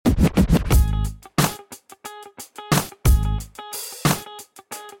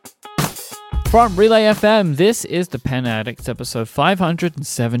From Relay FM, this is the Pen Addicts, episode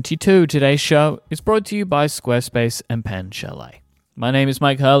 572. Today's show is brought to you by Squarespace and Pen Chalet. My name is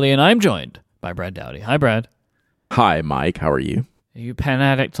Mike Hurley, and I'm joined by Brad Dowdy. Hi, Brad. Hi, Mike. How are you? Are you Pen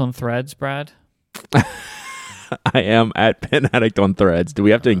Addict on Threads, Brad? I am at Pen Addict on Threads. Do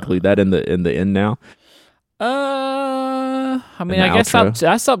we have to include that in the end now? I mean, I guess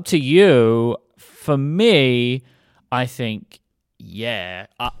that's up to you. For me, I think, yeah,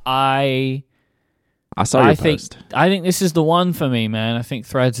 I saw your post. I think this is the one for me, man. I think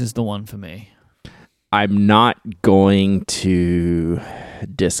Threads is the one for me. I'm not going to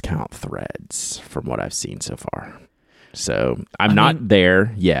discount Threads from what I've seen so far. So I'm not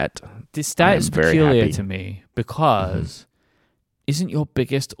there yet. This is peculiar to me because isn't your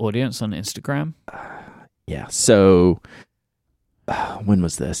biggest audience on Instagram? Yeah. So when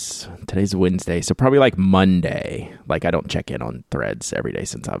was this? Today's Wednesday. So probably like Monday. Like I don't check in on Threads every day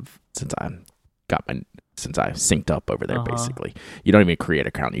since I synced up over there. Basically, you don't even create an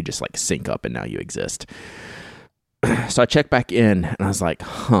account. You just like sync up and now you exist. So I checked back in and I was like,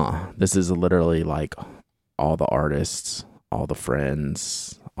 this is literally like all the artists, all the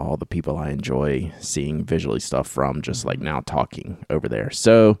friends, all the people I enjoy seeing visually stuff from, just like now talking over there.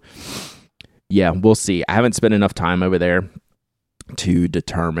 So yeah, we'll see. I haven't spent enough time over there to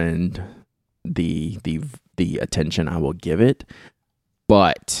determine the attention I will give it,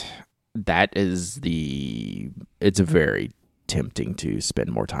 but it's very tempting to spend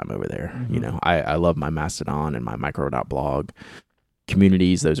more time over there. You know, I love my Mastodon and my Micro.blog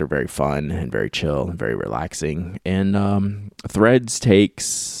communities. Those are very fun and very chill and very relaxing. And Threads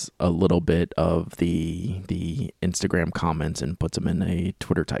takes a little bit of the Instagram comments and puts them in a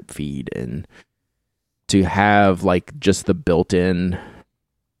Twitter type feed, and to have like just the built-in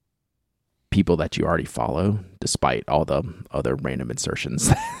people that you already follow, despite all the other random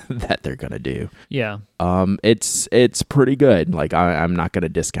insertions that they're gonna do. Yeah. It's pretty good. Like I'm not gonna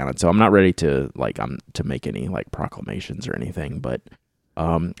discount it. So I'm not ready to to make any like proclamations or anything, but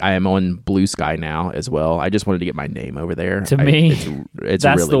I am on Blue Sky now as well. I just wanted to get my name over there. To me, it's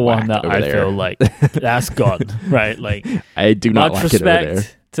that's really the one that I feel like that's gone, right? Like I do not like it over there.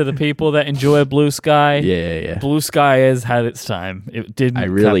 To the people that enjoy Blue Sky. Yeah. Blue Sky has had its time. It didn't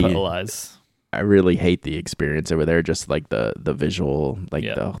capitalize. I really hate the experience over there. Just like the visual, like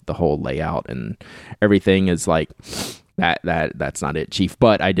the whole layout and everything is like that's not it, Chief.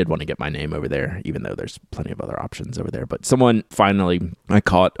 But I did want to get my name over there, even though there's plenty of other options over there. But someone finally, I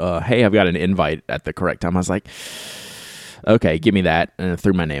caught, hey, I've got an invite at the correct time. I was like, okay, give me that. And I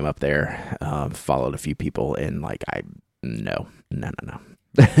threw my name up there, followed a few people, and like, no.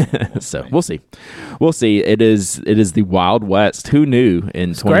 So we'll see. It is the Wild West. Who knew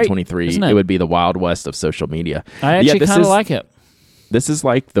in 2023 it would be the Wild West of social media? I actually kind of like it. This is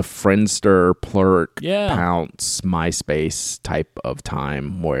like the Friendster, Plurk, Pounce, MySpace type of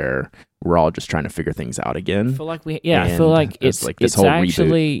time where we're all just trying to figure things out again. I feel like it's like this whole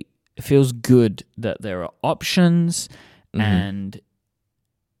actually reboot. Feels good that there are options and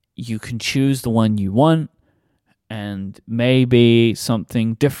you can choose the one you want. And maybe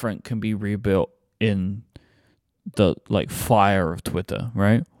something different can be rebuilt in the like fire of Twitter,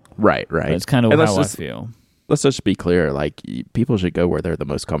 right? Right. That's kind of how I feel. Let's just be clear: like people should go where they're the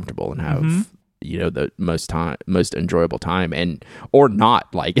most comfortable and have the most enjoyable time, or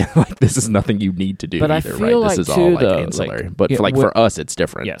not. Like this is nothing you need to do. But either, I feel right? like this is too, all like though, ancillary. But for us, it's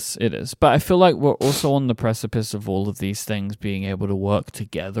different. Yes, it is. But I feel like we're also on the precipice of all of these things being able to work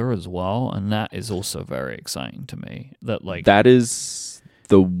together as well, and that is also very exciting to me. That is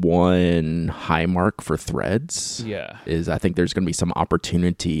the one high mark for Threads. Yeah, is I think there's going to be some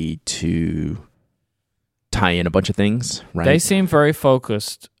opportunity to tie in a bunch of things. Right? They seem very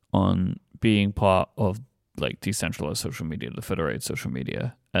focused on being part of like decentralized social media, the federated social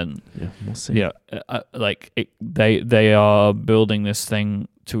media, and we'll see. They are building this thing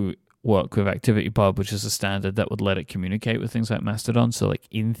to work with ActivityPub, which is a standard that would let it communicate with things like Mastodon. So, like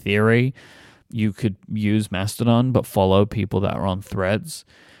in theory, you could use Mastodon but follow people that are on Threads.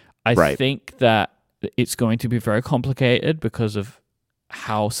 I think that it's going to be very complicated because of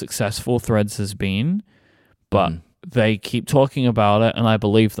how successful Threads has been, but they keep talking about it, and I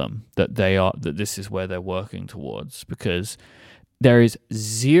believe them that this is where they're working towards, because there is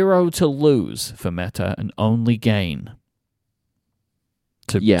zero to lose for Meta and only gain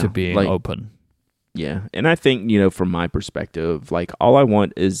to being open. Yeah, and I think from my perspective, like all I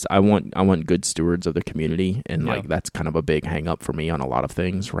want is I want good stewards of the community, and like that's kind of a big hang up for me on a lot of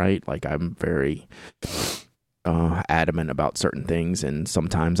things, right? Like I'm very adamant about certain things, and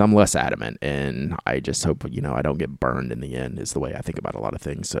sometimes I'm less adamant, and I just hope I don't get burned in the end is the way I think about a lot of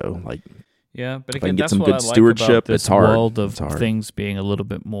things. So like Yeah, but If I can again, get that's some what good I like stewardship, about this it's hard. world of It's hard. things being a little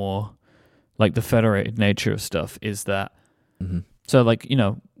bit more like the federated nature of stuff is that. Mm-hmm. So, like,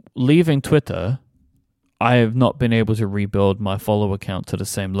 leaving Twitter, I have not been able to rebuild my follow account to the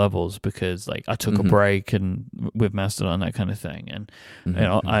same levels because, like, I took a break and with Mastodon, that kind of thing. And,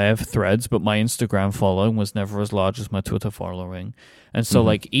 I have Threads, but my Instagram following was never as large as my Twitter following. And so,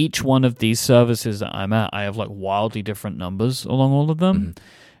 like, each one of these services that I'm at, I have, like, wildly different numbers along all of them.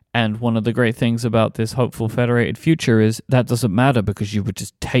 And one of the great things about this hopeful federated future is that doesn't matter because you would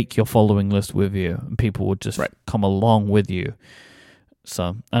just take your following list with you and people would just come along with you.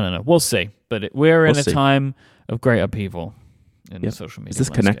 So, I don't know. We'll see. But we're in a time of great upheaval in the social media Is this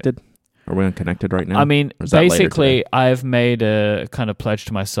landscape. connected? Are we unconnected right now? I mean, basically, I've made a kind of pledge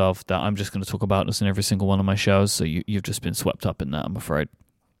to myself that I'm just going to talk about this in every single one of my shows. So you've just been swept up in that, I'm afraid.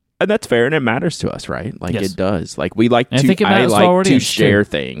 And that's fair, and it matters to us, right? Like, yes. It does. Like, we like and to, I like to share too.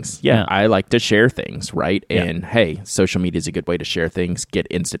 things. Yeah, I like to share things, right? Yeah. And hey, social media is a good way to share things, get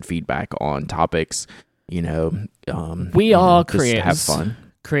instant feedback on topics. We are creators. Have fun.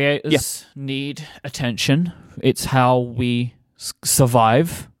 Creators need attention. It's how we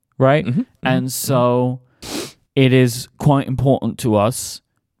survive, right? And so it is quite important to us.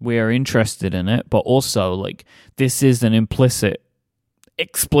 We are interested in it, but also, like, this is an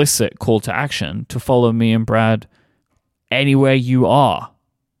explicit call to action to follow me and Brad anywhere you are.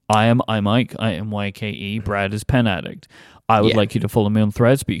 I am iMike. I am YKE. Brad is Pen Addict. I would like you to follow me on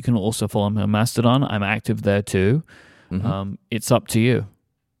Threads, but you can also follow me on Mastodon. I'm active there too. It's up to you.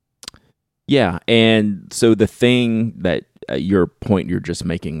 Yeah, and so the thing that your point you're just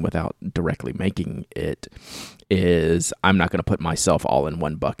making without directly making it is I'm not going to put myself all in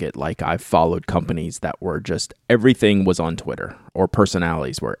one bucket. Like, I've followed companies that were just everything was on Twitter, or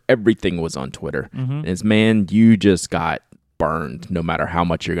personalities where everything was on Twitter. And it's, man, you just got burned no matter how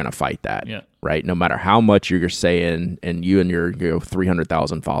much you're going to fight that. Yeah. Right? No matter how much you're saying, and you and your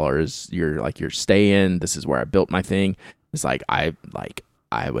 300,000 followers, you're staying, this is where I built my thing. It's like, I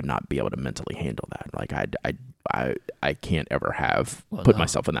would not be able to mentally handle that. Like, I can't ever put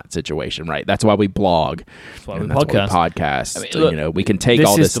myself in that situation, right? That's why we blog. That's why we podcast. I mean, look, we can take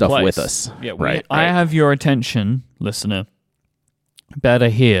all this stuff with us. Yeah, right. I have your attention, listener, better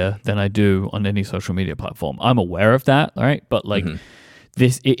here than I do on any social media platform. I'm aware of that, all right? But like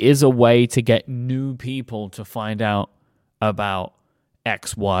it is a way to get new people to find out about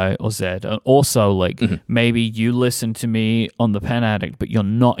X, Y, or Z. And also, like, maybe you listen to me on the Pen Addict, but you're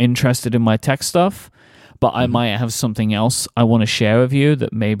not interested in my tech stuff, but I might have something else I want to share with you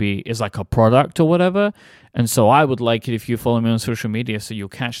that maybe is like a product or whatever. And so I would like it if you follow me on social media so you'll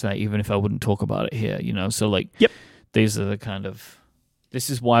catch that even if I wouldn't talk about it here, So, like, these are the kind of... This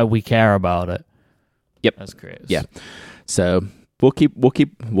is why we care about it. Yep. As creators. Yeah. So we'll keep what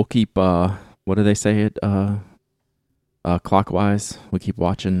do they say it? Clockwise. We keep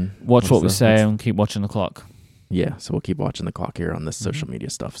watching. Watch what we say and keep watching the clock. Yeah. So we'll keep watching the clock here on this social media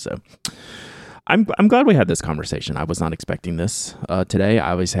stuff. So I'm glad we had this conversation. I was not expecting this today.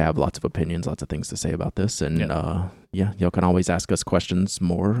 I always have lots of opinions, lots of things to say about this. And y'all can always ask us questions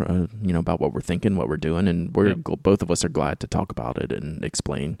more, about what we're thinking, what we're doing. And both of us are glad to talk about it and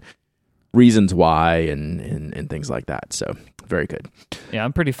explain reasons why and things like that. So very good. Yeah,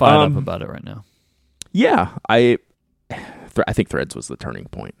 I'm pretty fired up about it right now. Yeah, I think Threads was the turning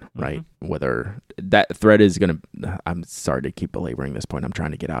point, right? Whether that thread is going to... I'm sorry to keep belaboring this point. I'm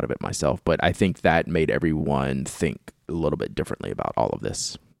trying to get out of it myself. But I think that made everyone think a little bit differently about all of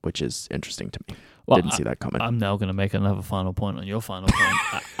this, which is interesting to me. Well, didn't see that coming. I'm now going to make another final point on your final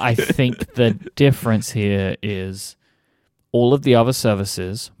point. I think the difference here is all of the other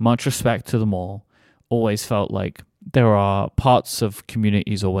services, much respect to them all, always felt like there are parts of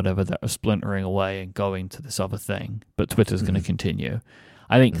communities or whatever that are splintering away and going to this other thing, but Twitter's going to continue.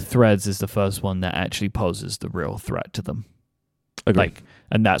 I think Threads is the first one that actually poses the real threat to them. Agreed.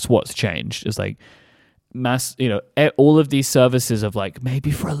 And that's what's changed. Is like all of these services of like maybe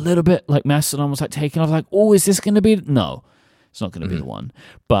for a little bit, like Mastodon was like taking off, like, oh, is this going to be? No, it's not going to be the one.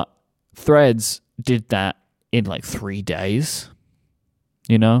 But Threads did that in like 3 days.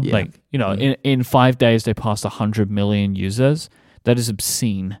 In 5 days, they passed 100 million users. That is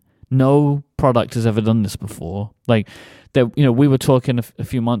obscene. No product has ever done this before. Like, we were talking a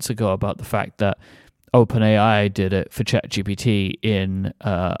few months ago about the fact that OpenAI did it for ChatGPT in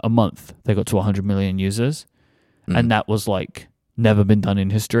a month. They got to 100 million users. And that was like never been done in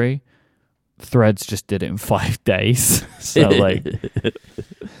history. Threads just did it in 5 days. So like,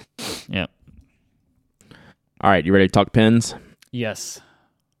 yeah. All right, you ready to talk pins? Yes.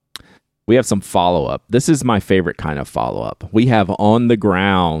 We have some follow-up. This is my favorite kind of follow-up. We have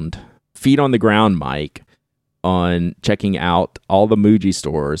on-the-ground feet on the ground, Mike, on checking out all the Muji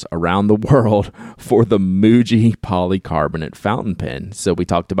stores around the world for the Muji polycarbonate fountain pen. So we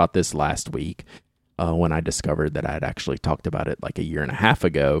talked about this last week when I discovered that I had actually talked about it like a year and a half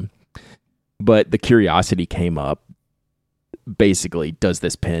ago. But the curiosity came up. Basically, does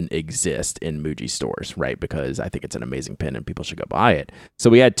this pen exist in Muji stores, right? Because I think it's an amazing pen and people should go buy it. So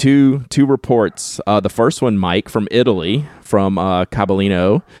we had two reports. The first one, Mike, from Italy, from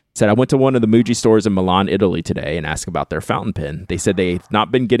Cabellino, said, I went to one of the Muji stores in Milan, Italy today and asked about their fountain pen. They said they've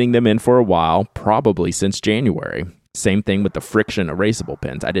not been getting them in for a while, probably since January. Same thing with the friction erasable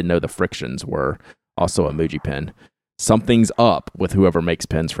pens. I didn't know the frictions were also a Muji pen. Something's up with whoever makes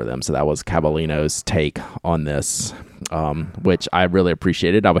pens for them. So that was Cabellino's take on this, which I really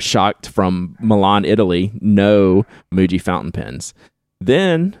appreciated. I was shocked from Milan, Italy, no Muji fountain pens.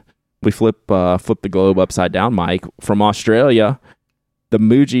 Then we flip the globe upside down, Mike. From Australia, the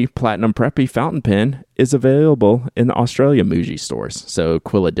Muji Platinum Preppy fountain pen is available in the Australia Muji stores. So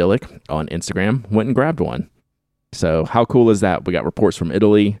Quilladillic on Instagram went and grabbed one. So how cool is that? We got reports from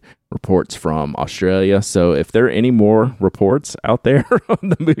Italy, reports from Australia. So if there are any more reports out there on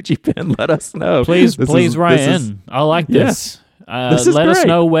the Muji pen, let us know. Please write in. I like this. This is let great. us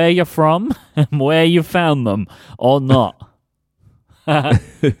know where you're from and where you found them or not.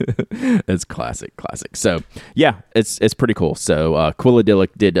 It's classic. So yeah, it's pretty cool. So Quilladillic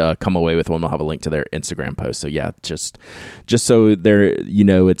did come away with one. We'll have a link to their Instagram post. So yeah, just so they're,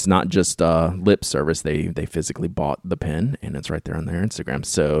 it's not just lip service. They physically bought the pen and it's right there on their Instagram.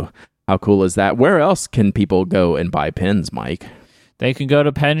 So how cool is that? Where else can people go and buy pens, Mike? They can go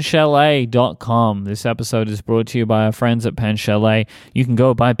to penchalet.com. This episode is brought to you by our friends at Pen Chalet. You can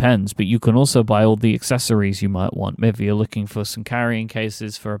go buy pens, but you can also buy all the accessories you might want. Maybe you're looking for some carrying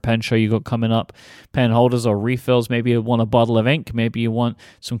cases for a pen show you got coming up, pen holders or refills. Maybe you want a bottle of ink. Maybe you want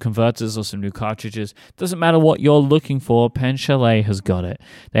some converters or some new cartridges. Doesn't matter what you're looking for, Pen Chalet has got it.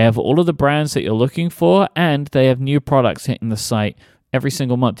 They have all of the brands that you're looking for, and they have new products hitting the site. Every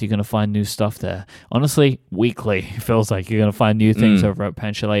single month, you're going to find new stuff there. Honestly, weekly, it feels like you're going to find new things over at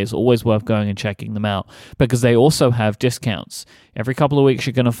Pen Chalet. It's always worth going and checking them out because they also have discounts. Every couple of weeks,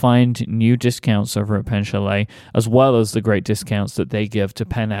 you're going to find new discounts over at Pen Chalet, as well as the great discounts that they give to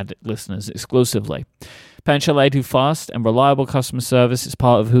Pen Addict listeners exclusively. Pen Chalet do fast and reliable customer service. It's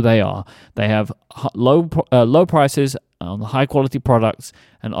part of who they are. They have low prices on high quality products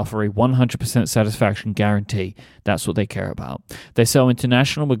and offer a 100% satisfaction guarantee. That's what they care about. They sell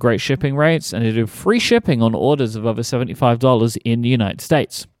international with great shipping rates, and they do free shipping on orders of over $75 in the United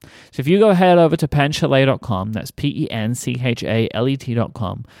States. So if you go head over to penchalet.com, that's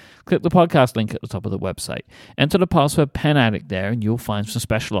penchalet.com, click the podcast link at the top of the website. Enter the password PenAddict there, and you'll find some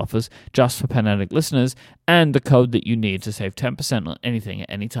special offers just for Pen Addict listeners and the code that you need to save 10% on anything at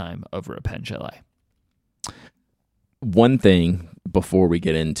any time over at Pen Chalet. One thing before we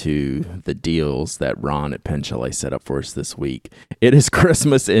get into the deals that Ron at Pen Chalet set up for us this week, it is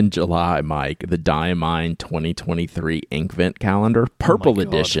Christmas in July, Mike. The Diamine 2023 Inkvent calendar, Purple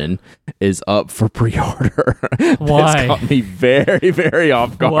Edition, is up for pre-order. Why? This caught me very, very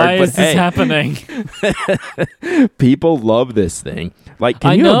off guard. Why is this happening? People love this thing. Like,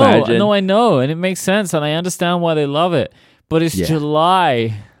 can you know, imagine? No, I know, and it makes sense, and I understand why they love it. But it's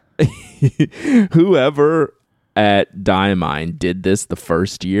July. Whoever at Diamine did this the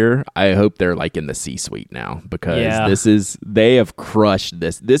first year, I hope they're like in the C-suite now because they have crushed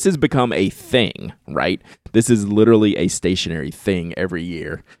this. This has become a thing, right? This is literally a stationary thing every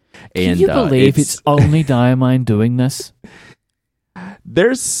year. Can you believe it's only Diamine doing this?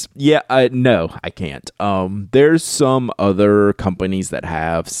 No, I can't. There's some other companies that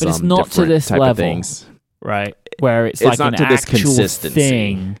have some but it's not different to this type level, of things, right? Where it's not like to an this actual consistency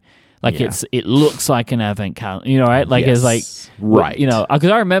thing. Like it looks like an advent calendar, right? Like it's like, right?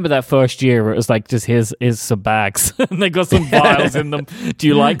 Because I remember that first year where it was like, just here's some bags and they got some vials in them. Do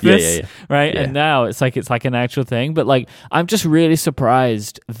you like this? Yeah. Right? Yeah. And now it's like an actual thing. But like, I'm just really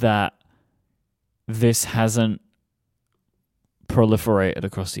surprised that this hasn't proliferated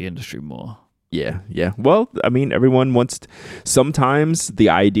across the industry more. Yeah. Well, I mean, everyone wants. Sometimes the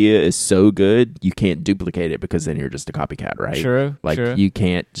idea is so good you can't duplicate it because then you're just a copycat, right? True. You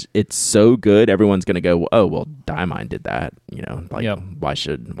can't. It's so good, everyone's gonna go, oh well, Diamine did that. Why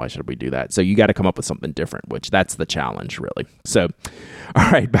should we do that? So you got to come up with something different, which that's the challenge, really. So, all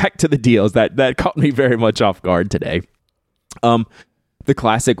right, back to the deals that caught me very much off guard today. The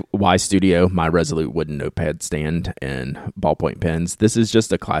classic Y Studio, my Resolute wooden notepad stand and ballpoint pens. This is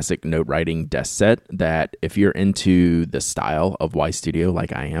just a classic note writing desk set that if you're into the style of Y Studio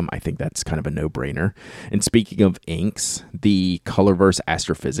like I am, I think that's kind of a no-brainer. And speaking of inks, the Colorverse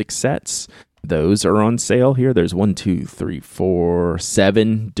Astrophysics sets, those are on sale here. There's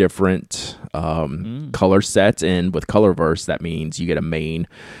 7 different color sets. And with Colorverse, that means you get a main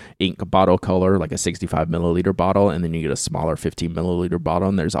ink bottle color, like a 65 milliliter bottle, and then you get a smaller 15 milliliter bottle,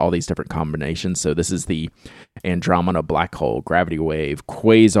 and there's all these different combinations. So this is the Andromeda black hole, gravity wave,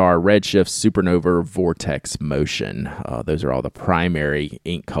 quasar, redshift, supernova, vortex, motion. Those are all the primary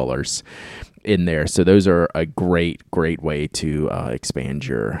ink colors in there. So those are a great way to expand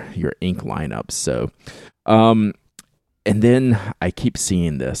your ink lineup. So and then I keep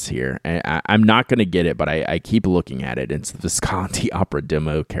seeing this here. I'm not going to get it, but I keep looking at it. It's the Visconti Opera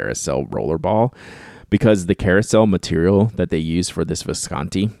Demo Carousel Rollerball, because the carousel material that they use for this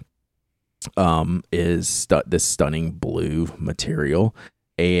Visconti is this stunning blue material.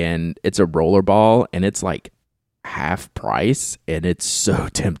 And it's a rollerball, and it's like half price, and it's so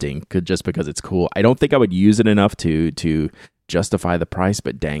tempting just because it's cool. I don't think I would use it enough to justify the price,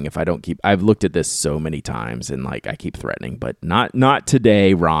 but dang, if I don't I've looked at this so many times, and like I keep threatening, but not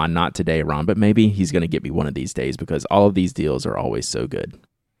today, Ron, but maybe he's going to get me one of these days, because all of these deals are always so good.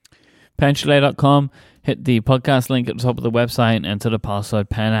 PenChalet.com. Hit the podcast link at the top of the website and enter the password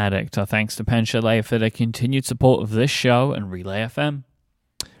PenAddict. Our thanks to PenChalet for their continued support of this show and Relay FM.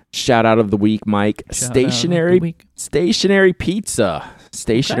 Shout out of the week, Mike. Stationary pizza.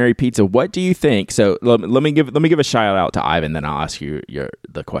 Pizza. What do you think? So let me give a shout out to Ivan, then I'll ask you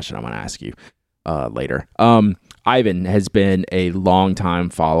the question I'm going to ask you later. Ivan has been a longtime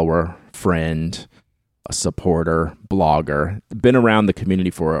follower, friend, a supporter, blogger, been around the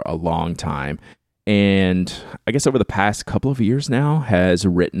community for a long time, and I guess over the past couple of years now has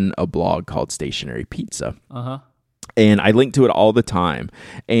written a blog called Stationary Pizza. And I link to it all the time.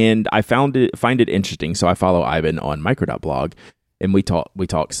 And I find it interesting. So I follow Ivan on micro.blog, and we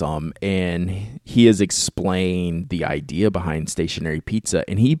talk some, and he has explained the idea behind Stationary Pizza.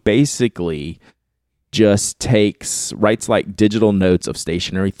 And he basically just writes like digital notes of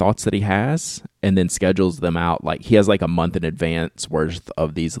stationary thoughts that he has, and then schedules them out. Like he has like a month in advance worth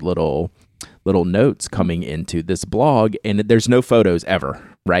of these little notes coming into this blog, and there's no photos ever,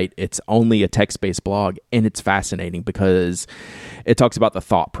 right? It's only a text-based blog, and it's fascinating because it talks about the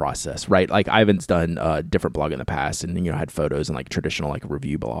thought process, right? Like Ivan's done a different blog in the past, and had photos and like traditional like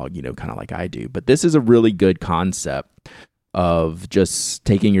review blog, kind of like I do. But this is a really good concept of just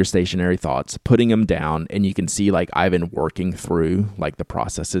taking your stationary thoughts, putting them down, and you can see like Ivan working through like the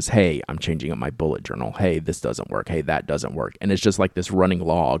processes. Hey, I'm changing up my bullet journal. Hey, this doesn't work. Hey, that doesn't work. And it's just like this running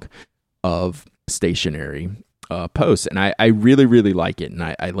log of stationary posts, and I really like it, and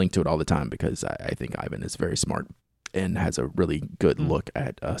I link to it all the time because I think Ivan is very smart and has a really good look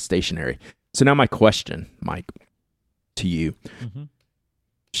at stationary. So now my question, Mike, to you: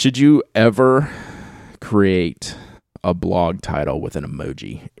 should you ever create a blog title with an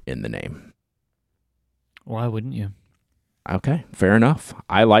emoji in the name? Why wouldn't you? Okay, fair enough.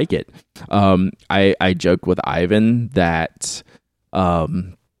 I like it. I joke with Ivan that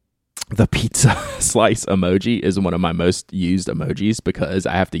the pizza slice emoji is one of my most used emojis because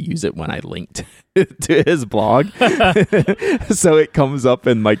I have to use it when I link to his blog. So it comes up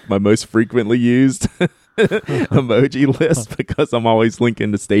in like my most frequently used emoji list because I'm always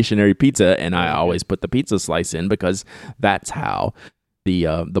linking to Stationary Pizza, and I always put the pizza slice in because that's how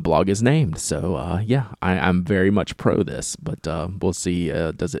the blog is named. So yeah, I'm very much pro this, but we'll see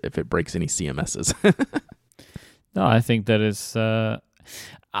if it breaks any CMSs. No, I think that is.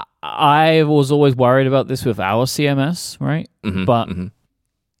 I was always worried about this with our CMS, right? But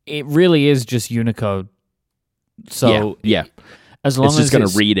it really is just Unicode. So yeah. As long it's as just going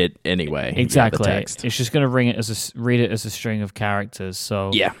to read it anyway. Exactly. The text. It's just going to read it as a string of characters. So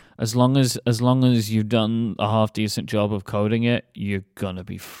yeah. As long as you've done a half decent job of coding it, you're gonna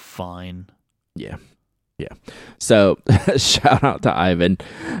be fine. Yeah. So shout out to Ivan.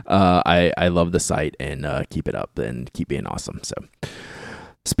 I love the site, and keep it up and keep being awesome. So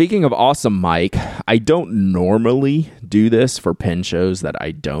speaking of awesome, Mike, I don't normally do this for pen shows that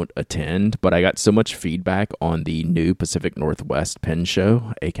I don't attend, but I got so much feedback on the new Pacific Northwest Pen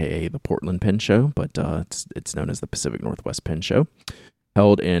Show, aka the Portland Pen Show, but it's known as the Pacific Northwest Pen Show,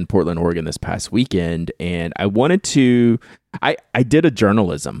 held in Portland, Oregon this past weekend. And I wanted to, I did a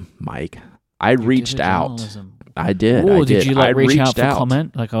journalism, Mike. I reached out. I did. Ooh, I did. You reach out for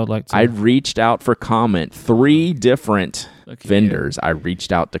comment? Like I would like to. I reached out for comment. 3 different Look at vendors I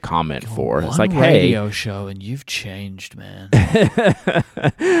reached out to comment for. It's like, one hey, radio show and you've changed, man.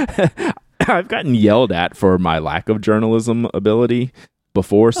 I've gotten yelled at for my lack of journalism ability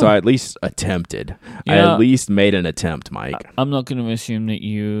before, so I at least attempted. I at least made an attempt, Mike. I'm not going to assume that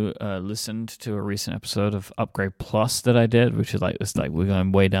you listened to a recent episode of Upgrade Plus that I did, which is like we're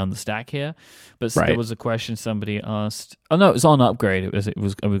going way down the stack here. But there was a question somebody asked. Oh no, it was on Upgrade. It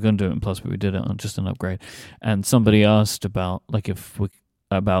was we were going to do it in Plus, but we did it on just an Upgrade. And somebody asked about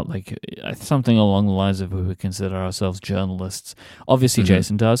something along the lines of we would consider ourselves journalists. Obviously,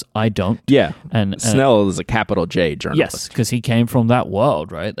 Jason does. I don't. Yeah, and Snell is a capital J journalist. Yes, because he came from that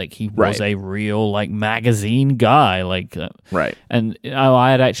world, right? Like he was a real magazine guy, right. And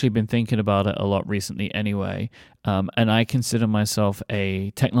I had actually been thinking about it a lot recently, anyway. And I consider myself a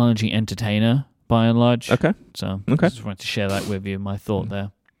technology entertainer by and large. Okay. So I just wanted to share that with you. My thought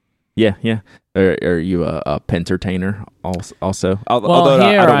there. Yeah. Are you a pentertainer also? Although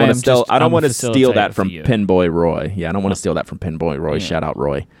I don't want to steal that from Pinboy Roy. Yeah, I don't want to steal that from Pinboy Roy. Yeah. Shout out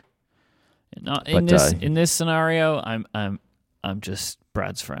Roy. In this scenario, I'm just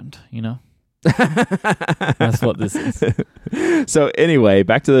Brad's friend. You know. That's what this is. So anyway,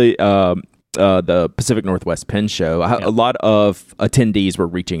 back to the Pacific Northwest Pen Show. A lot of attendees were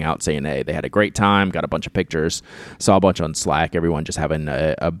reaching out saying, hey, they had a great time, got a bunch of pictures, saw a bunch on Slack, everyone just having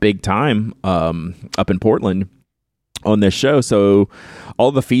a big time up in Portland on this show. So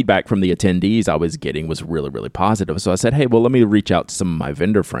all the feedback from the attendees I was getting was really, really positive. So I said, hey, well, let me reach out to some of my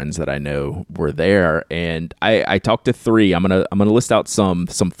vendor friends that I know were there. And I talked to 3. I'm gonna list out some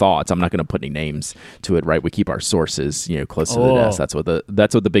thoughts. I'm not gonna put any names to it, right? We keep our sources, close to the desk. That's what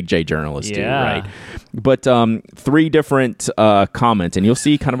the big J journalists do, right? But 3 different comments, and you'll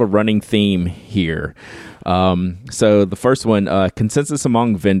see kind of a running theme here. So the first one, consensus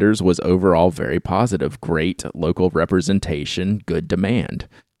among vendors was overall very positive. Great local representation, good demand.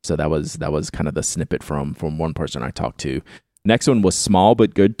 So that was kind of the snippet from one person I talked to. Next one was small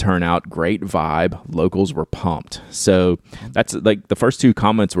but good turnout, great vibe. Locals were pumped. So that's like the first 2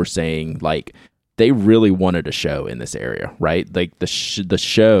 comments were saying like they really wanted a show in this area, right? Like the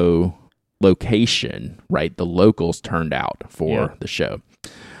show location, right? The locals turned out for the show.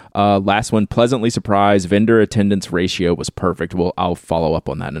 Last one, pleasantly surprised. Vendor attendance ratio was perfect. Well, I'll follow up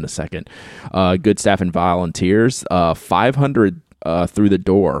on that in a second. Good staff and volunteers. 500 through the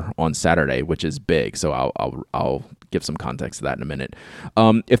door on Saturday, which is big. So I'll give some context to that in a minute.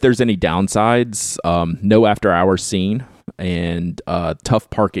 If there's any downsides, no after hours scene and tough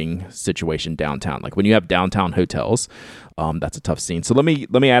parking situation downtown. Like when you have downtown hotels, that's a tough scene. So let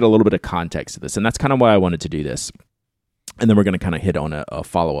me add a little bit of context to this, and that's kind of why I wanted to do this. And then we're going to kind of hit on a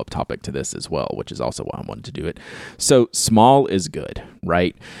follow-up topic to this as well, which is also why I wanted to do it. So small is good,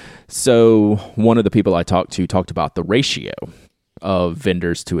 right? So one of the people I talked about the ratio of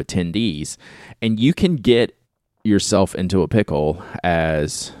vendors to attendees, and you can get yourself into a pickle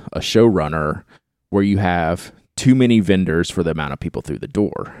as a showrunner where you have too many vendors for the amount of people through the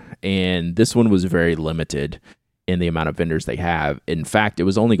door. And this one was very limited in the amount of vendors they have. In fact, it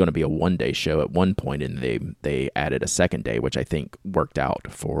was only going to be a 1-day show at one point, and they added a second day, which I think worked out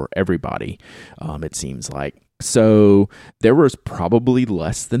for everybody, it seems like. So there was probably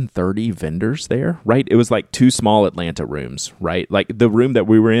less than 30 vendors there, right? It was like 2 small Atlanta rooms, right? Like the room that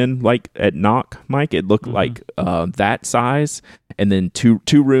we were in, like at Knock, Mike, it looked like that size, and then two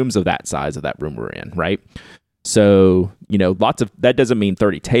rooms of that size of that room we're in, right? So, lots of, that doesn't mean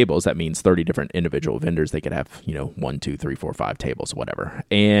 30 tables. That means 30 different individual vendors. They could have, 1, 2, 3, 4, 5 tables, whatever.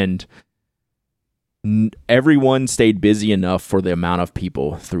 And everyone stayed busy enough for the amount of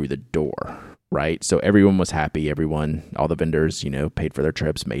people through the door, right? So everyone was happy. All the vendors, paid for their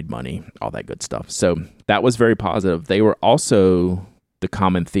trips, made money, all that good stuff. So that was very positive. They were also, the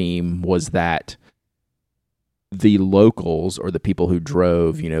common theme was that the locals or the people who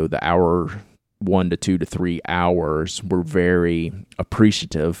drove, the hour 1 to 2 to 3 hours were very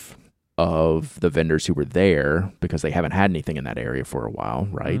appreciative of the vendors who were there because they haven't had anything in that area for a while,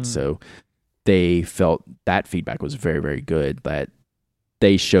 right? So they felt that feedback was very, very good, that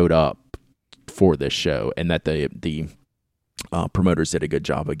they showed up for this show and that the promoters did a good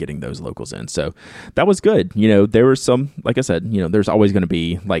job of getting those locals in. So that was good. There were some, like I said, there's always going to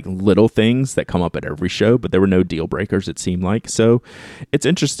be like little things that come up at every show, but there were no deal breakers, it seemed like. So it's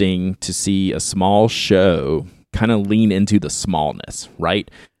interesting to see a small show kind of lean into the smallness, right?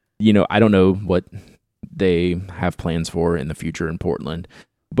 I don't know what they have plans for in the future in Portland,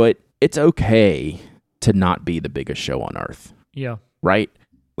 but it's okay to not be the biggest show on earth. Yeah. Right?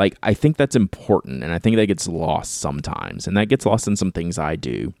 Like, I think that's important, and I think that gets lost sometimes, and that gets lost in some things I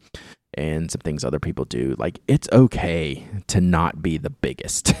do. and some things other people do. Like, it's okay to not be the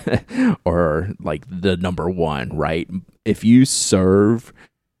biggest or like the number one, right? If you serve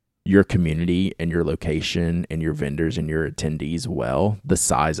your community and your location and your vendors and your attendees well, the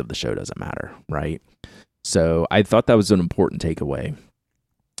size of the show doesn't matter, right? So I thought that was an important takeaway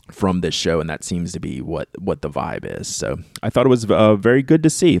from this show, and that seems to be what the vibe is. So I thought it was very good to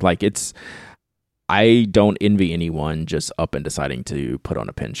see. Like, I don't envy anyone just up and deciding to put on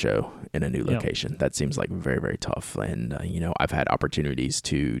a pin show in a new location. That seems like very, very tough. And, I've had opportunities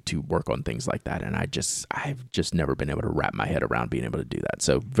to work on things like that. And I've just never been able to wrap my head around being able to do that.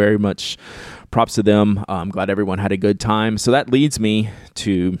 So very much props to them. I'm glad everyone had a good time. So that leads me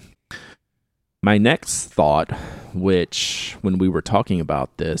to my next thought, which when we were talking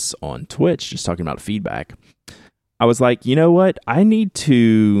about this on Twitch, just talking about feedback, I was like, you know what? I need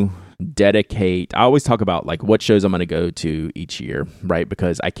to dedicate. I always talk about like what shows I'm going to go to each year, right?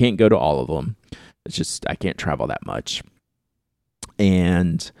 Because I can't go to all of them. It's just, I can't travel that much.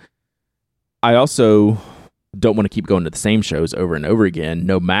 And I also don't want to keep going to the same shows over and over again,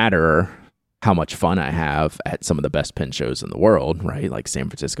 no matter how much fun I have at some of the best pin shows in the world, right? Like San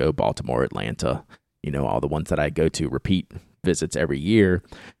Francisco, Baltimore, Atlanta, all the ones that I go to repeat visits every year.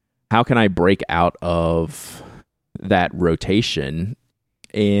 How can I break out of that rotation?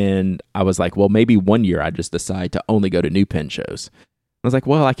 And I was like, well, maybe one year I just decide to only go to new pin shows. I was like,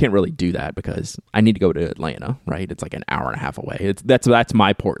 well, I can't really do that because I need to go to Atlanta, right? It's like an hour and a half away. That's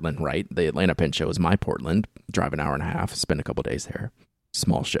my Portland, right? The Atlanta pin show is my Portland. Drive an hour and a half, spend a couple days there.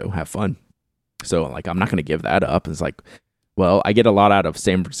 Small show, have fun. So like, I'm not going to give that up. It's like, well, I get a lot out of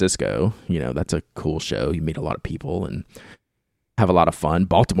San Francisco. That's a cool show. You meet a lot of people and have a lot of fun.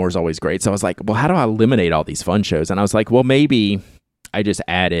 Baltimore's always great. So I was like, well, how do I eliminate all these fun shows? And I was like, well, maybe I just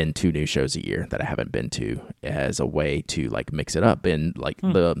add in 2 new shows a year that I haven't been to as a way to like mix it up. And like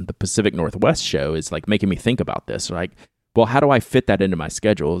the Pacific Northwest show is like making me think about this. Like, well, how do I fit that into my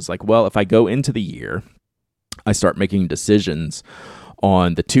schedule? It's like, well, if I go into the year, I start making decisions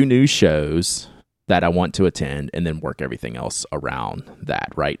on the 2 new shows that I want to attend and then work everything else around that,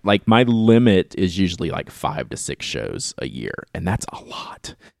 right? Like my limit is usually like 5 to 6 shows a year. And that's a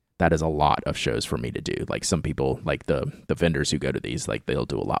lot. That is a lot of shows for me to do. Like some people, like the vendors who go to these, like they'll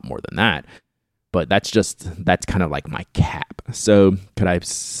do a lot more than that. But that's kind of like my cap. So could I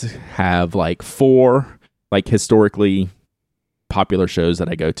have like 4 like historically popular shows that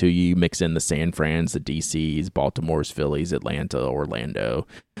I go to? You mix in the San Frans, the DCs, Baltimore's, Phillies, Atlanta, Orlando,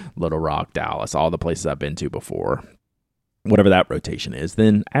 Little Rock, Dallas, all the places I've been to before, whatever that rotation is,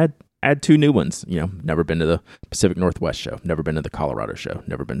 then add 2 new ones. Never been to the Pacific Northwest show, never been to the Colorado show,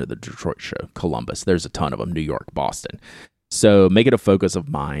 never been to the Detroit show, Columbus. There's a ton of them, New York, Boston. So make it a focus of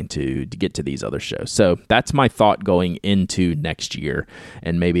mine to get to these other shows. So that's my thought going into next year.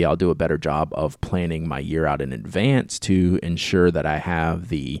 And maybe I'll do a better job of planning my year out in advance to ensure that I have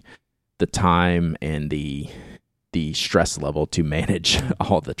the time and the stress level to manage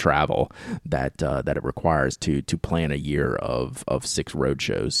all the travel that it requires to plan a year of 6 road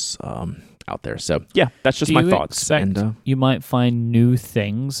shows out there. So yeah, that's just my thoughts. Expect you might find new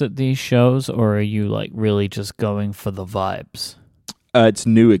things at these shows, or are you like really just going for the vibes? It's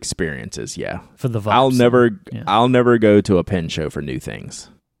new experiences, yeah. For the vibes. I'll never go to a pin show for new things.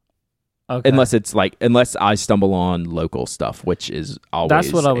 Okay. Unless I stumble on local stuff, which is always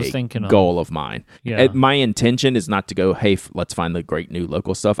that's what I was thinking goal of mine. Yeah. My intention is not to go, hey, let's find the great new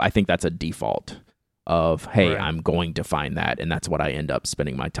local stuff. I think that's a default of, hey, right, I'm going to find that, and that's what I end up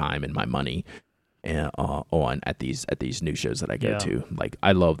spending my time and my money on at these new shows that I go to. Like,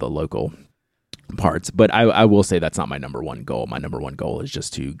 I love the local parts, but I will say that's not my number one goal. My number one goal is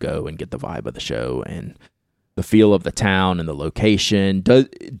just to go and get the vibe of the show and the feel of the town and the location.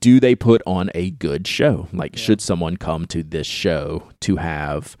 Do they put on a good show? Like, should someone come to this show to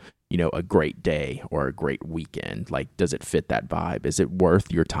have, a great day or a great weekend? Like, does it fit that vibe? Is it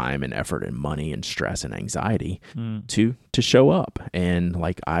worth your time and effort and money and stress and anxiety to show up? And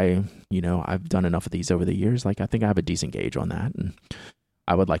like, I've done enough of these over the years. Like, I think I have a decent gauge on that, and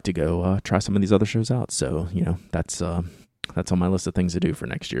I would like to go try some of these other shows out. So, that's on my list of things to do for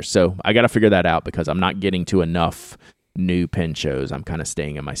next year. So I got to figure that out because I'm not getting to enough new pin shows. I'm kind of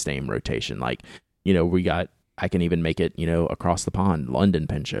staying in my same rotation. Like, I can even make it, across the pond, London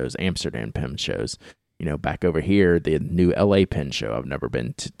pin shows, Amsterdam pin shows, back over here, the new LA pin show I've never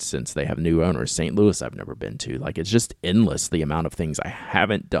been to since they have new owners. St. Louis I've never been to. Like, it's just endless, the amount of things I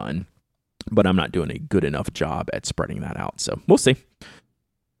haven't done, but I'm not doing a good enough job at spreading that out. So we'll see.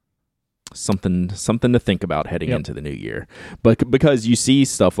 Something to think about heading into the new year. But because you see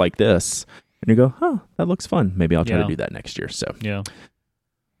stuff like this and you go, that looks fun. Maybe I'll try to do that next year. So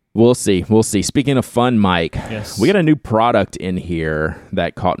We'll see. We'll see. Speaking of fun, Mike, Yes. we got a new product in here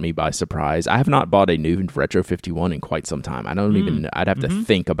that caught me by surprise. I have not bought a new Retro 51 in quite some time. I don't even, I'd have to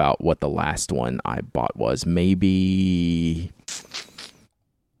think about what the last one I bought was. Maybe,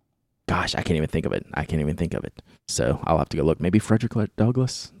 gosh, I can't even think of it. So I'll have to go look. Maybe Frederick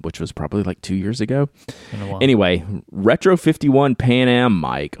Douglass, which was probably like 2 years ago. Anyway, Retro 51 Pan Am,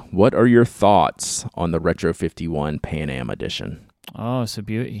 Mike. What are your thoughts on the Retro 51 Pan Am edition? Oh, it's a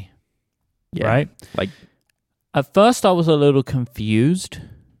beauty. Yeah. Right? Like, at first I was a little confused,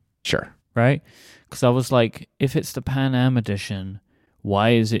 sure. right? Because I was like, if it's the Pan Am edition,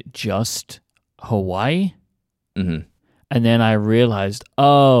 why is it just Hawaii? Mm-hmm. And then I realized,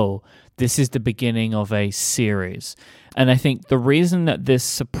 oh, this is the beginning of a series. And I think the reason that this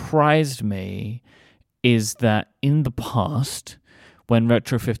surprised me is that in the past, when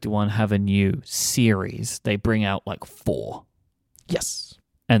Retro 51 have a new series, they bring out like 4. Yes.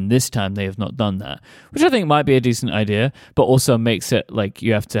 And this time they have not done that, which I think might be a decent idea, but also makes it like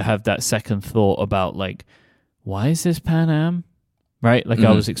you have to have that second thought about like, why is this Pan Am? Right? Like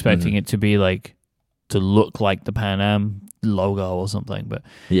I was expecting it to be like, to look like the Pan Am logo or something, but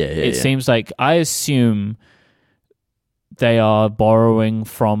it seems like, I assume they are borrowing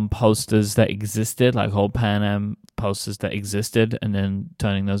from posters that existed, like whole Pan Am posters that existed, and then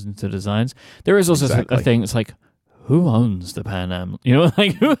turning those into designs. There is also a thing that's like, who owns the Pan Am? You know,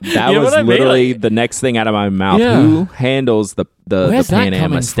 like that was literally the next thing out of my mouth. Yeah. Who handles the Pan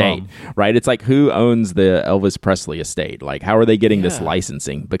Am estate? From? Right? It's like, who owns the Elvis Presley estate? Like, how are they getting this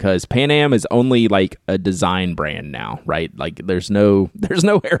licensing? Because Pan Am is only like a design brand now, right? Like, there's no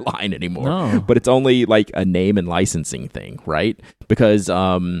airline anymore, but it's only like a name and licensing thing, right? Because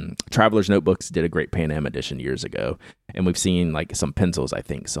Traveler's Notebooks did a great Pan Am edition years ago. And we've seen like some pencils, I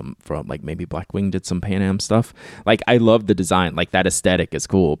think, some from like maybe Blackwing did some Pan Am stuff. Like, I love the design. Like, that aesthetic is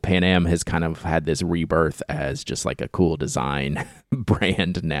cool. Pan Am has kind of had this rebirth as just like a cool design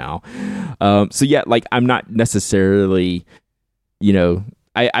brand now. So yeah, like, I'm not necessarily, you know,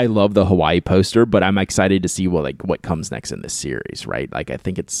 I love the Hawaii poster, but I'm excited to see what comes next in this series, right? Like, I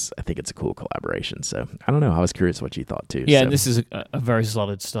think it's a cool collaboration. So I don't know. I was curious what you thought too. Yeah, so. and this is a very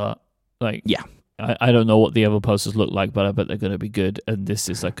solid start. Like, yeah. I don't know what the other posters look like, but I bet they're going to be good. And this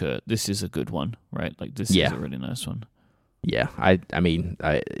is a good one, right? Like, this is a really nice one. Yeah, I mean,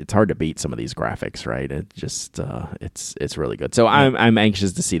 it's hard to beat some of these graphics, right? It just it's really good. So I'm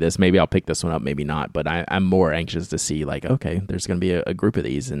anxious to see this. Maybe I'll pick this one up, maybe not. But I'm more anxious to see, like, okay, there's going to be a group of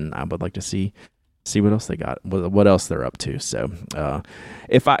these, and I would like to see what else they got, what else they're up to. So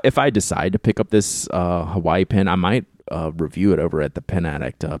if I decide to pick up this Hawaii pen, I might review it over at the Pen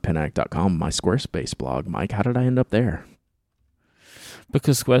Addict, penaddict.com, my Squarespace blog. Mike, how did I end up there?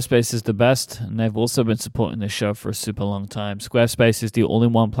 Because Squarespace is the best, and they've also been supporting this show for a super long time. Squarespace is the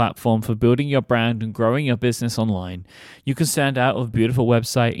all-in-one platform for building your brand and growing your business online. You can stand out with a beautiful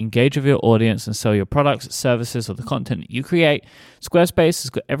website, engage with your audience, and sell your products, services, or the content that you create. Squarespace has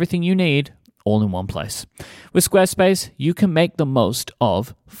got everything you need all in one place. With Squarespace, you can make the most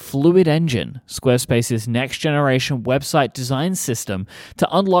of Fluid Engine, Squarespace's next-generation website design system, to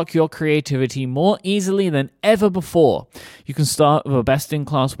unlock your creativity more easily than ever before. You can start with a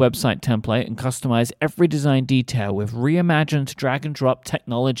best-in-class website template and customize every design detail with reimagined drag-and-drop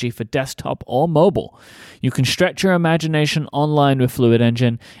technology for desktop or mobile. You can stretch your imagination online with Fluid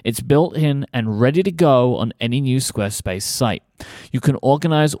Engine. It's built in and ready to go on any new Squarespace site. You can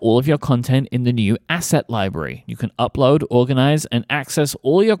organize all of your content in the new asset library. You can upload, organize, and access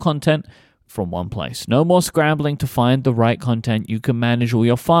all your content from one place. No more scrambling to find the right content. You can manage all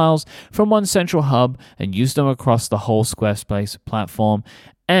your files from one central hub and use them across the whole Squarespace platform.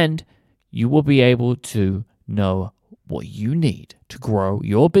 And you will be able to know what you need to grow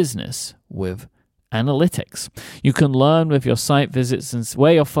your business with analytics. You can learn with your site visits and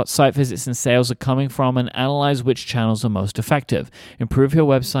where your site visits and sales are coming from, and analyze which channels are most effective. Improve your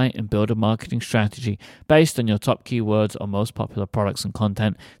website and build a marketing strategy based on your top keywords or most popular products and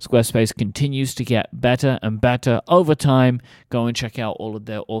content. Squarespace continues to get better and better over time. Go and check out all of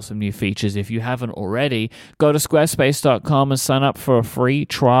their awesome new features. If you haven't already, go to squarespace.com and sign up for a free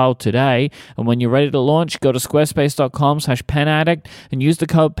trial today. And when you're ready to launch, go to squarespace.com/penaddict and use the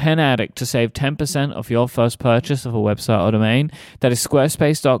code penaddict to save 10% of your first purchase of a website or domain. That is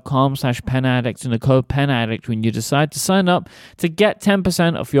squarespace.com/penaddict and the code penaddict when you decide to sign up to get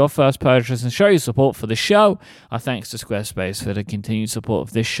 10% of your first purchase and show your support for the show. Our thanks to Squarespace for the continued support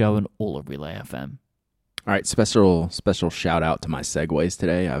of this show and all of Relay FM. All right, special shout out to my segues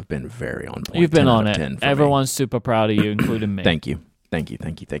today. I've been very on point. You've been on it. Everyone's super proud of you, including me. Thank you.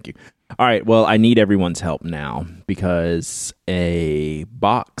 All right, well, I need everyone's help now because a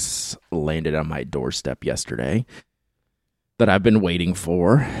box landed on my doorstep yesterday that I've been waiting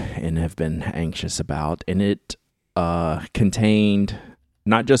for and have been anxious about. And it contained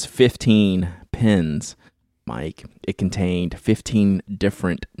not just 15 pins, Mike. It contained 15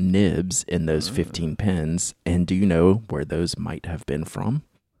 different nibs in those 15 pins. And do you know where those might have been from?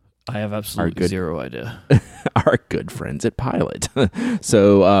 I have absolutely zero idea. Our good friends at Pilot.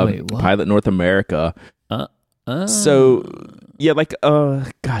 So Wait, what? Pilot North America. So yeah,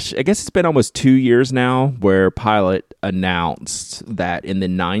 gosh, I guess it's been almost 2 years now where Pilot announced that in the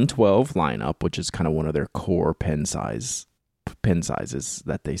 912 lineup, which is kind of one of their core pen sizes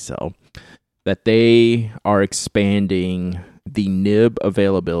that they sell, that they are expanding the nib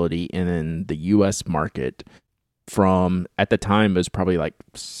availability in the U.S. market from, at the time, it was probably like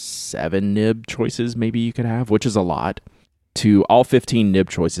 7 nib choices maybe you could have, which is a lot, to all 15 nib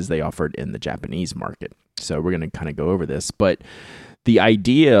choices they offered in the Japanese market. So we're going to kind of go over this. But the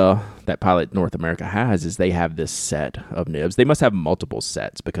idea that Pilot North America has is they have this set of nibs. They must have multiple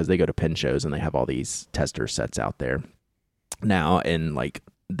sets because they go to pen shows and they have all these tester sets out there now. And like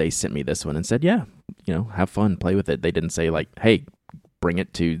they sent me this one and said, yeah, have fun, play with it. They didn't say like, hey, bring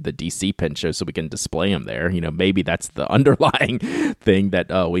it to the DC pen show so we can display them there. Maybe that's the underlying thing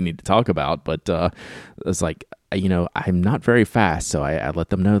that we need to talk about. But it's like, I'm not very fast. So I let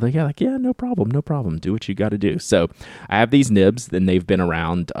them know that, yeah, no problem. Do what you got to do. So I have these nibs, and they've been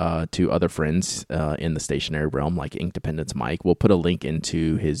around to other friends in the stationary realm, like Ink Dependence Mike. We'll put a link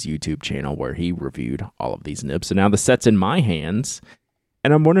into his YouTube channel where he reviewed all of these nibs. So now the set's in my hands,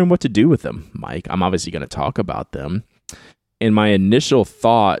 and I'm wondering what to do with them, Mike. I'm obviously going to talk about them. And my initial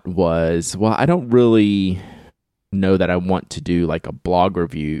thought was, well, I don't really know that I want to do like a blog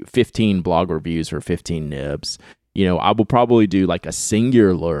review, 15 blog reviews for 15 nibs. I will probably do like a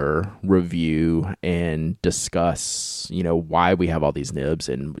singular review and discuss, why we have all these nibs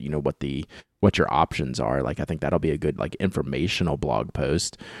and, what your options are. Like, I think that'll be a good like informational blog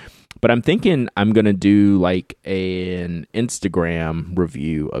post. But I'm thinking I'm going to do like an Instagram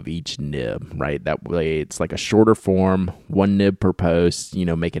review of each nib, right? That way it's like a shorter form, 1 nib per post,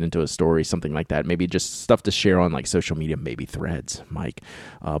 make it into a story, something like that. Maybe just stuff to share on like social media, maybe Threads, Mike,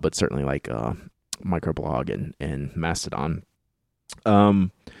 but certainly like microblog and Mastodon.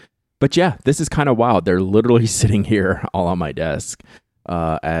 But yeah, this is kind of wild. They're literally sitting here all on my desk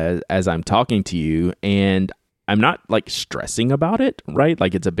as I'm talking to you, and I'm not like stressing about it, right?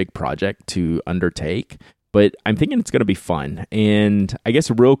 Like it's a big project to undertake, but I'm thinking it's going to be fun. And I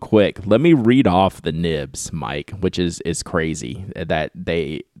guess real quick, let me read off the nibs, Mike, which is crazy that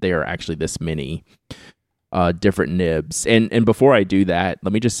they are actually this many different nibs. And before I do that,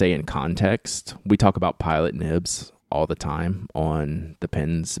 let me just say in context, we talk about Pilot nibs all the time on the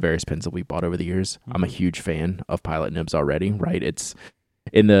various pens that we bought over the years. I'm a huge fan of Pilot nibs already, right? It's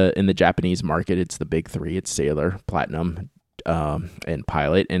in the Japanese market, it's the big 3. It's Sailor, Platinum, and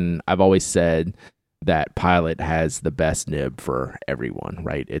Pilot. And I've always said that Pilot has the best nib for everyone,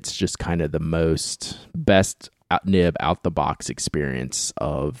 right? It's just kind of the best nib out the box experience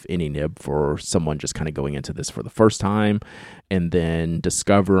of any nib for someone just kind of going into this for the first time and then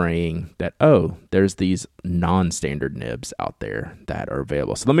discovering that, oh, there's these non-standard nibs out there that are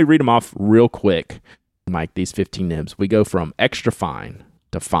available. So let me read them off real quick, Mike, these 15 nibs. We go from extra fine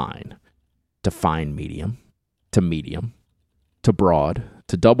to fine medium, to broad,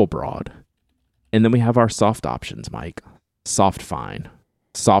 to double broad. And then we have our soft options, Mike. Soft fine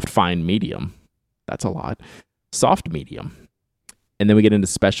medium. That's a lot. Soft medium. And then we get into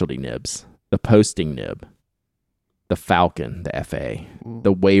specialty nibs. The posting nib, the Falcon, the FA,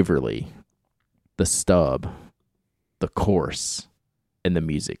 the Waverly, the Stub, the Course, and the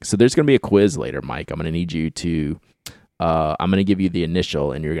Music. So there's going to be a quiz later, Mike. I'm going to need you to I'm going to give you the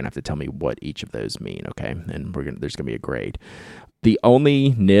initial, and you're going to have to tell me what each of those mean, okay? And there's going to be a grade. The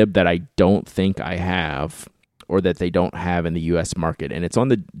only nib that I don't think I have, or that they don't have in the U.S. market, and it's on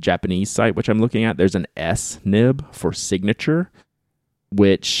the Japanese site, which I'm looking at, there's an S nib for signature,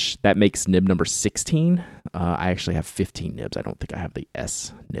 which that makes nib number 16. I actually have 15 nibs. I don't think I have the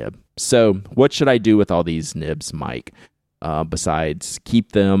S nib. So what should I do with all these nibs, Mike, besides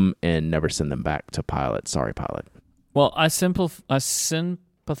keep them and never send them back to Pilot? Sorry, Pilot. Well, I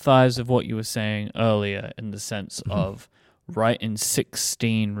sympathize with what you were saying earlier in the sense of writing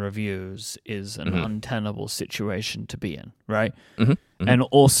 16 reviews is an untenable situation to be in, right? And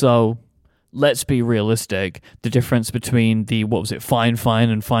also, let's be realistic. The difference between the, fine,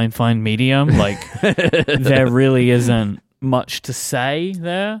 and fine, medium, like, there really isn't much to say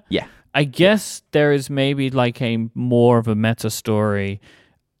there. Yeah. I guess there is maybe like a more of a meta story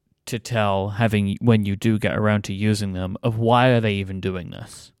to tell, when you do get around to using them, of why are they even doing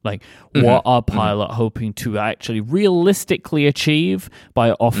this? Like, what are Pilot hoping to actually realistically achieve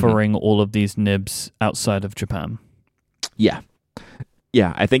by offering all of these nibs outside of Japan? Yeah.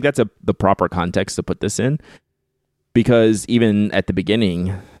 Yeah, I think that's the proper context to put this in, because even at the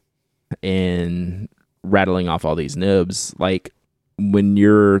beginning, in rattling off all these nibs, like when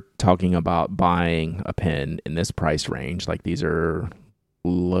you're talking about buying a pen in this price range, like these are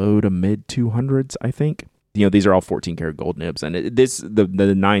low to mid 200s, I think. These are all 14 karat gold nibs, and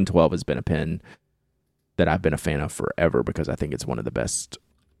the 912 has been a pen that I've been a fan of forever, because I think it's one of the best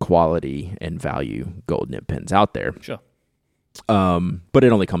quality and value gold nib pens out there. Sure. But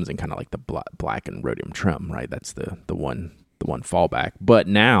it only comes in kind of like the black and rhodium trim, right? That's the one fallback. But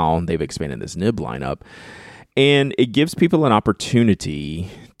now they've expanded this nib lineup, and it gives people an opportunity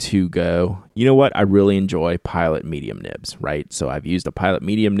to go, you know what? I really enjoy Pilot medium nibs, right? So I've used a Pilot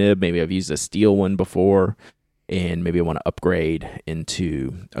medium nib. Maybe I've used a steel one before, and maybe I want to upgrade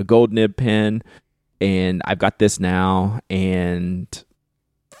into a gold nib pen. And I've got this now, and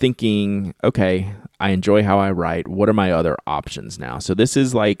thinking, okay, I enjoy how I write. What are my other options now? So this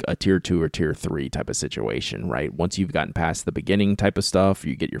is like a tier 2 or tier 3 type of situation, right? Once you've gotten past the beginning type of stuff,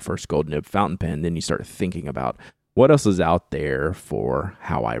 you get your first gold nib fountain pen, then you start thinking about what else is out there for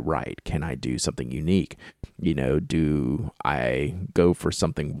how I write. Can I do something unique? Do I go for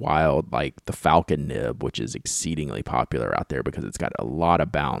something wild like the Falcon nib, which is exceedingly popular out there because it's got a lot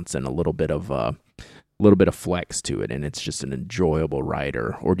of bounce and a little bit of flex to it, and it's just an enjoyable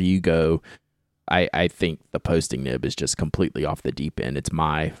writer? Or do you go, I think the posting nib is just completely off the deep end. It's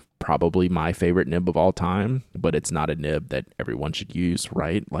probably my favorite nib of all time, but it's not a nib that everyone should use,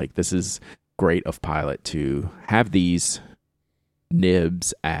 right? Like, this is great of Pilot to have these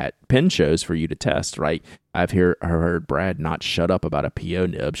nibs at pen shows for you to test, right? I've heard Brad not shut up about a PO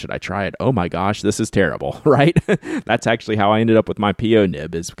nib. Should I try it? Oh my gosh, this is terrible, right? That's actually how I ended up with my PO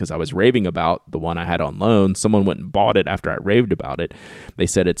nib, is because I was raving about the one I had on loan. Someone went and bought it after I raved about it. They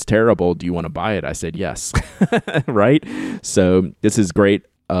said, it's terrible. Do you want to buy it? I said, yes, right? So this is great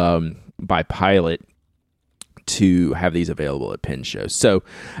by Pilot to have these available at pen shows. So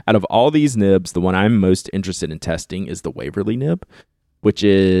out of all these nibs, the one I'm most interested in testing is the Waverly nib, which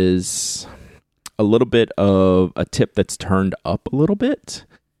is a little bit of a tip that's turned up a little bit.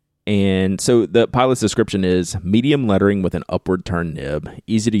 And so the Pilot's description is medium lettering with an upward turn nib,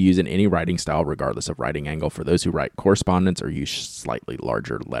 easy to use in any writing style regardless of writing angle for those who write correspondence or use slightly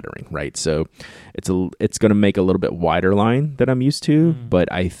larger lettering, right? So it's going to make a little bit wider line than I'm used to,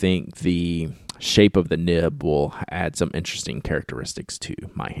 but I think the shape of the nib will add some interesting characteristics to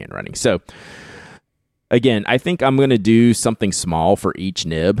my handwriting. So again, I think I'm going to do something small for each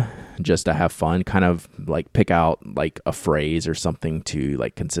nib just to have fun, kind of like pick out like a phrase or something to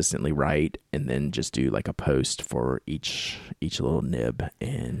like consistently write, and then just do like a post for each little nib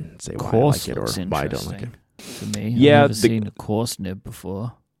and say why I like it or why I don't like it. For me, yeah, I've never seen a coarse nib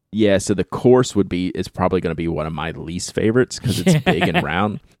before. Yeah, so the coarse is probably going to be one of my least favorites because it's big and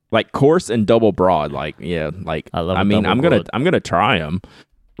round. Like coarse and double broad, I'm gonna try them,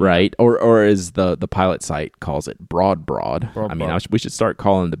 right? Or as the Pilot site calls it, broad. We should start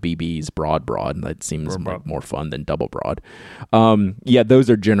calling the BBs broad. That seems more fun than double broad. Those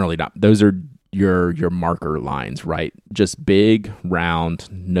are generally not. Those are your marker lines, right? Just big, round,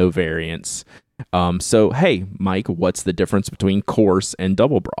 no variance. So, hey, Mike, what's the difference between coarse and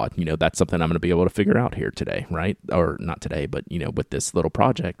double broad? That's something I'm going to be able to figure out here today, right? Or not today, but, with this little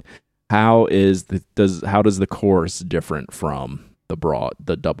project. How does the coarse different from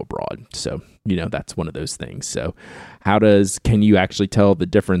the double broad? So, that's one of those things. So can you actually tell the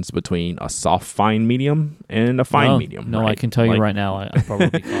difference between a soft fine medium and a fine medium? No, right? I can tell you right now, I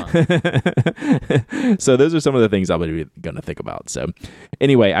probably can't. So those are some of the things I'm going to think about. So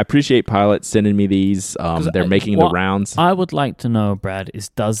anyway, I appreciate Pilot sending me these. They're making the rounds. I would like to know, Brad,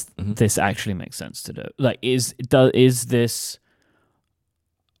 does this actually make sense to do? Like, is this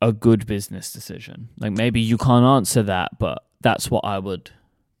a good business decision? Like, maybe you can't answer that, but that's what I would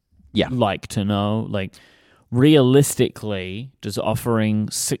like to know. Like, realistically, does offering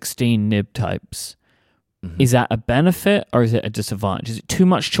 16 nib types, is that a benefit or is it a disadvantage? Is it too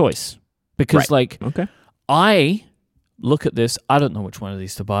much choice? Because I look at this, I don't know which one of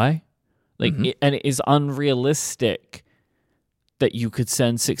these to buy. Like, and it is unrealistic that you could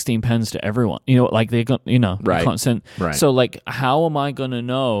send 16 pens to everyone. Like they got, you can't send. Right. So like, how am I going to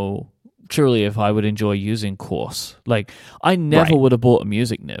know truly if I would enjoy using coarse? Like, I never would have bought a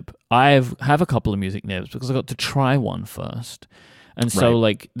music nib. I have a couple of music nibs because I got to try one first. And so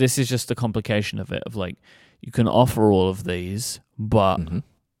like, this is just the complication of it, of like, you can offer all of these, but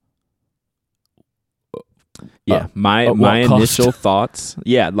Yeah, my initial thoughts.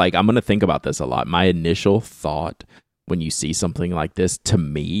 Yeah, like I'm gonna think about this a lot. My initial thought when you see something like this, to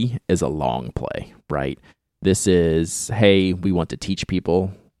me, is a long play. Right? This is, hey, we want to teach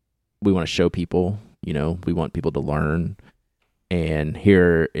people, we want to show people. We want people to learn, and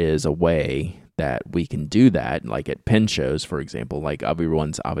here is a way that we can do that. Like at pen shows, for example. Like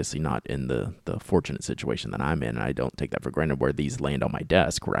everyone's obviously not in the fortunate situation that I'm in, and I don't take that for granted where these land on my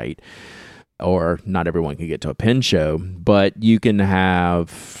desk, right? Or not everyone can get to a pen show, but you can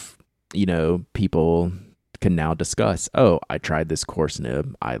have, people can now discuss, oh, I tried this course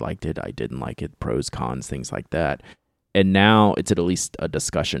nib, I liked it, I didn't like it, pros, cons, things like that. And now it's at least a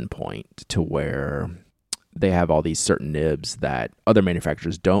discussion point to where they have all these certain nibs that other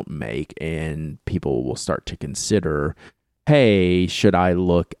manufacturers don't make, and people will start to consider, hey, should I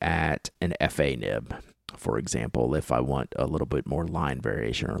look at an FA nib? For example, if I want a little bit more line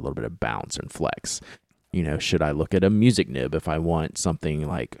variation or a little bit of bounce and flex, should I look at a music nib if I want something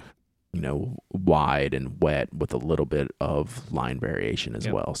like, wide and wet with a little bit of line variation as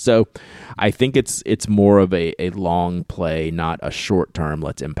well. So I think it's more of a long play, not a short term,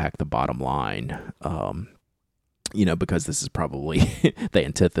 let's impact the bottom line. Because this is probably the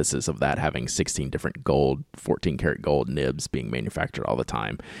antithesis of that, having 16 different 14 karat gold nibs being manufactured all the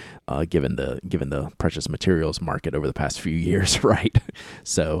time, given the precious materials market over the past few years, right?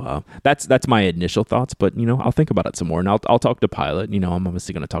 So that's my initial thoughts, but I'll think about it some more, and I'll talk to Pilot. I'm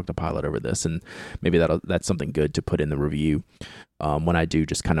obviously going to talk to Pilot over this, and maybe that's something good to put in the review when I do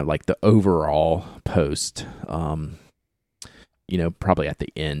just kind of like the overall post. Probably at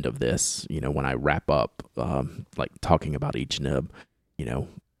the end of this, when I wrap up, like talking about each nib,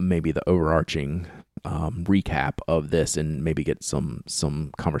 maybe the overarching recap of this, and maybe get some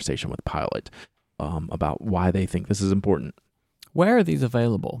conversation with Pilot about why they think this is important. Where are these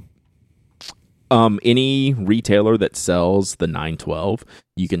available? Any retailer that sells the 912,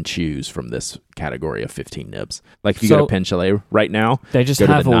 you can choose from this category of 15 nibs. Like if you go to Pen Chalet right now, they just go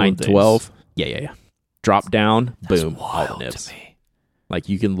have to the all 912. Of these. Yeah. Drop down, That's boom, all the wild nibs. to me. Like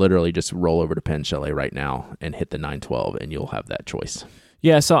you can literally just roll over to Pen Chalet right now and hit the 912, and you'll have that choice.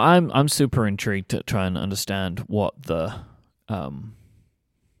 Yeah, so I'm super intrigued to try and understand what the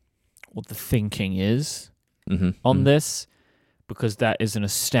thinking is on this, because that is an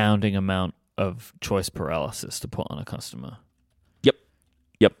astounding amount of choice paralysis to put on a customer.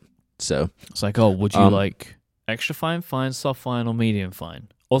 Yep. So it's like, oh, would you like extra fine, soft fine, or medium fine,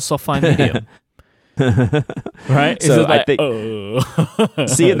 or soft fine, medium? Right? So I think,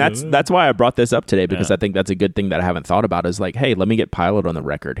 see, and that's why I brought this up today, because I think that's a good thing that I haven't thought about, is like, hey, let me get Pilot on the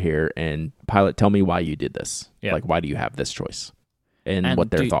record here, and Pilot, tell me why you did this. Yeah. Like, why do you have this choice? And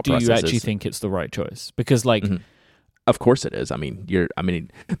what their thought process is. Do you actually think it's the right choice? Because like, of course it is. I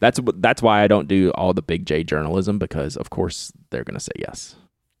mean, that's why I don't do all the big J journalism, because of course they're going to say yes.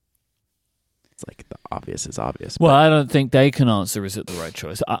 It's like the obvious is obvious. Well, I don't think they can answer, is it the right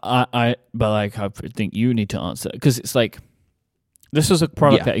choice? I think you need to answer, because it's like, this was a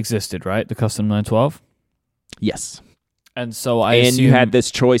product that existed, right? The custom 912. Yes. And so you had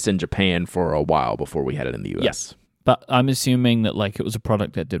this choice in Japan for a while before we had it in the US. Yes. But I'm assuming that like it was a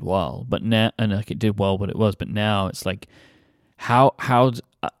product that did well, but now, and like it did well what it was, but now it's like,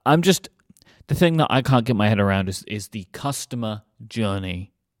 I'm just, the thing that I can't get my head around is the customer journey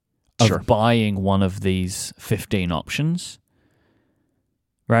of buying one of these 15 options,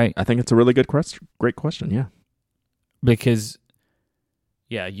 right? I think it's a really great question, yeah. Because,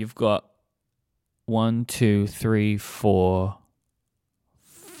 you've got 1, 2, 3, 4,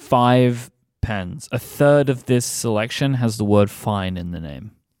 5 pens. A third of this selection has the word fine in the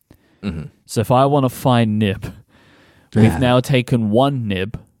name. Mm-hmm. So if I want a fine nib, we've now taken one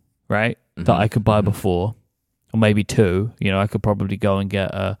nib, right, that I could buy before, or maybe two. I could probably go and get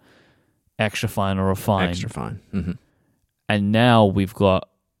a extra fine or a fine. Extra fine. Mm-hmm. And now we've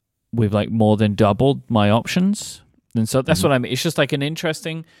like more than doubled my options. And so that's what I mean. It's just like it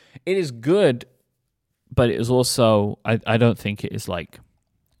is good, but it is also, I don't think it is like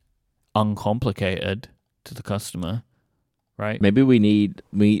uncomplicated to the customer, right? Maybe we need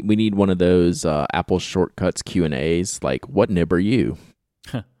one of those Apple Shortcuts Q&As, like, what nib are you?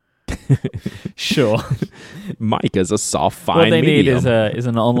 Sure. Mike is a soft fine medium. What they need is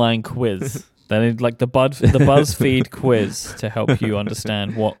an online quiz. They need like the BuzzFeed quiz to help you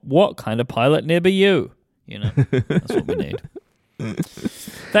understand what kind of Pilot nib are you? That's what we need.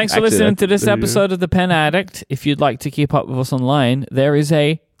 Thanks for listening to this episode of The Pen Addict. If you'd like to keep up with us online, there is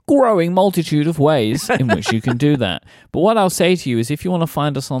a growing multitude of ways in which you can do that. But what I'll say to you is, if you want to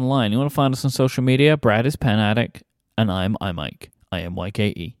find us online, you want to find us on social media, Brad is Pen Addict, and I'm iMike.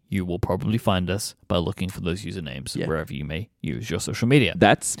 IMYKE. You will probably find us by looking for those usernames wherever you may use your social media.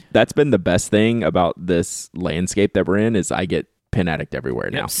 That's been the best thing about this landscape that we're in is I get Pen Addict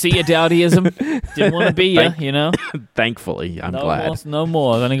everywhere now. See ya, Dowdyism. Didn't want to be ya, you know? Thankfully, I'm glad. No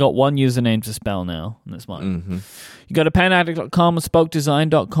more. I've only got one username to spell now, and it's mine. Mm-hmm. You go to penaddict.com and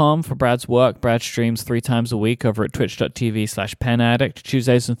spokedesign.com for Brad's work. Brad streams 3 times a week over at twitch.tv/penaddict,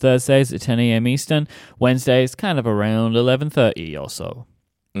 Tuesdays and Thursdays at 10 a.m. Eastern, Wednesdays kind of around 11:30 or so.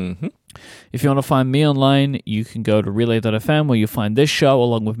 Mm-hmm. If you want to find me online, you can go to relay.fm where you'll find this show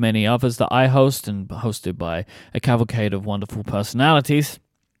along with many others that I host and hosted by a cavalcade of wonderful personalities.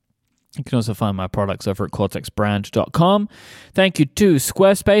 You can also find my products over at cortexbrand.com. Thank you to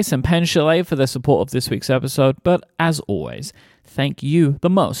Squarespace and Pen Chalet for their support of this week's episode. But as always, thank you the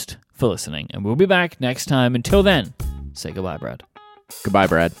most for listening. And we'll be back next time. Until then, say goodbye, Brad. Goodbye,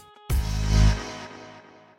 Brad.